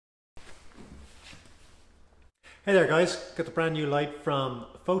Hey there guys, got the brand new light from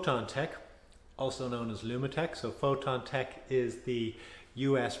Photontek, also known as Lumateks. So Photontek is the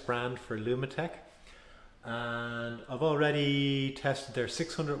US brand for Lumatech, and I've already tested their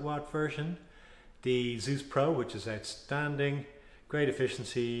 600 watt version, the Zeus Pro, which is outstanding, great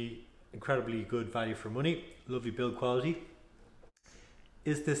efficiency, incredibly good value for money, lovely build quality.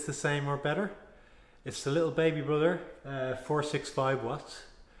 Is this the same or better? It's the little baby brother, 465 watts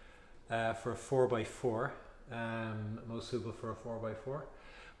for a 4x4. Most suitable for a 4x4,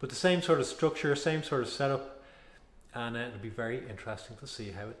 but the same sort of structure, same sort of setup, and it'll be very interesting to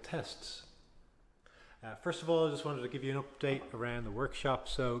see how it tests. First of all, I just wanted to give you an update around the workshop.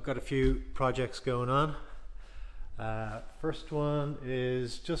 So got a few projects going on. First one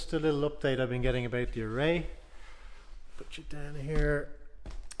is just a little update I've been getting about the array. Put you down here,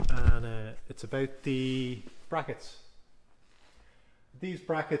 and it's about the brackets. These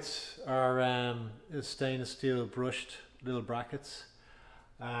brackets are stainless steel brushed little brackets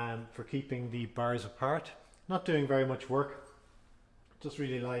for keeping the bars apart. Not doing very much work, just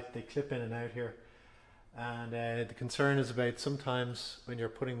really light. They clip in and out here, and the concern is about sometimes when you're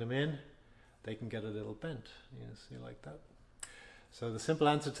putting them in, they can get a little bent. You see, like that. So the simple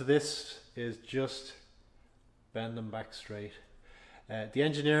answer to this is just bend them back straight. The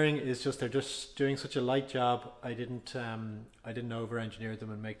engineering is just, they're just doing such a light job. I didn't over-engineer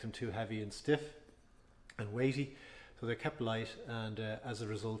them and make them too heavy and stiff and weighty. So they're kept light, and as a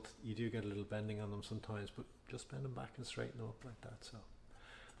result, you do get a little bending on them sometimes, but just bend them back and straighten them up like that. So,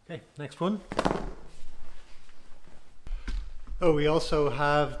 okay, next one. Oh, we also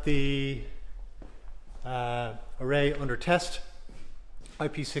have the array under test,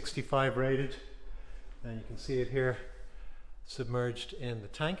 IP65 rated, and you can see it here, submerged in the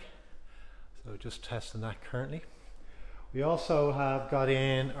tank. So just testing that currently. We also have got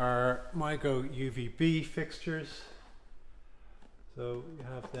in our micro UVB fixtures. So we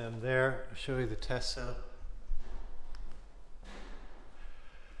have them there. I'll show you the test setup.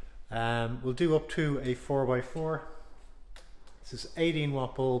 We'll do up to a 4x4. This is 18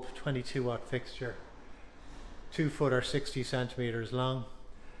 watt bulb, 22 watt fixture, 2 foot or 60 centimeters long.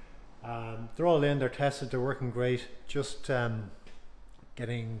 They're all in, they're tested, they're working great. Just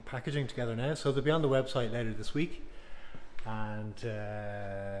getting packaging together now, so they'll be on the website later this week, and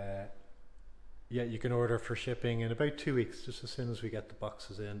yeah, you can order for shipping in about 2 weeks, just as soon as we get the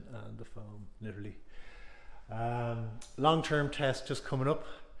boxes in and the foam, literally. Long-term test just coming up,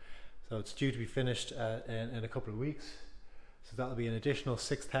 so it's due to be finished in a couple of weeks, so that'll be an additional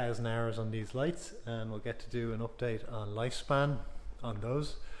 6,000 hours on these lights, and we'll get to do an update on lifespan on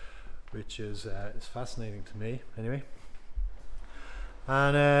those, which is fascinating to me anyway.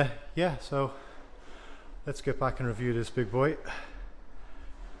 And yeah, so let's get back and review this big boy,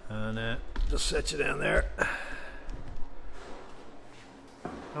 and just set you down there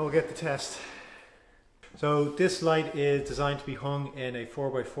and we'll get the test. So this light is designed to be hung in a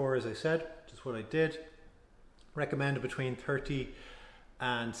 4x4, as I said, just what I did. Recommended between 30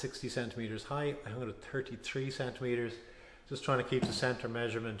 and 60 centimeters high. I hung it at 33 centimeters. Just trying to keep the center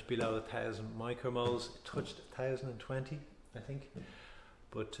measurement below 1,000 micromoles. It touched 1,020, I think,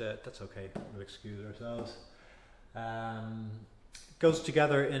 but that's okay. We'll excuse ourselves. Goes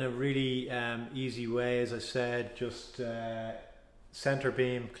together in a really easy way, as I said. Just center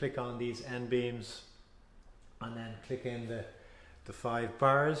beam, click on these end beams, and then click in the 5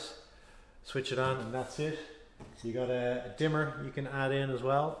 bars. Switch it on, and that's it. You got a dimmer you can add in as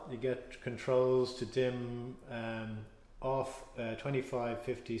well. You get controls to dim off 25,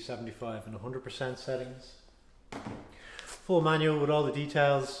 50, 75 and 100% settings. Full manual with all the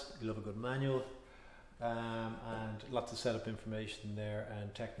details. You love a good manual, and lots of setup information there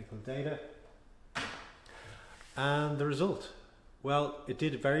and technical data. And the result, well, it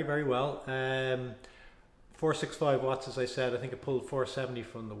did very, very well. 465 watts, as I said. I think it pulled 470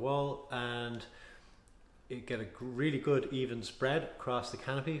 from the wall, and it get a really good even spread across the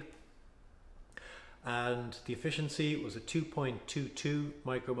canopy. And the efficiency was a 2.22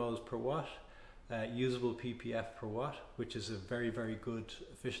 micromoles per watt, usable ppf per watt, which is a very, very good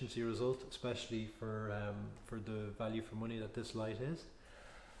efficiency result, especially for the value for money that this light is.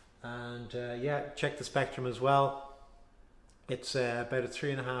 And yeah, check the spectrum as well. It's about a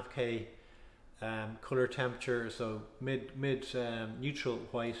 3.5K color temperature, so mid neutral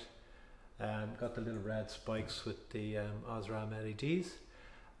white. Got the little red spikes with the Osram LEDs.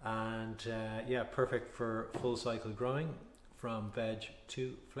 And yeah, perfect for full cycle growing from veg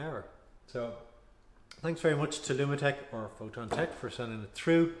to flower. So thanks very much to Lumatech or Photontek for sending it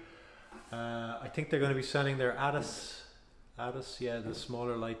through. I think they're going to be sending their ADAS, yeah, the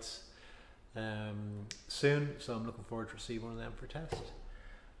smaller lights soon, so I'm looking forward to receive one of them for test.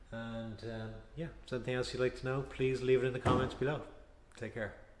 And yeah, if there's anything else you'd like to know, please leave it in the comments below. Take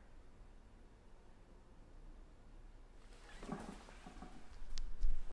care.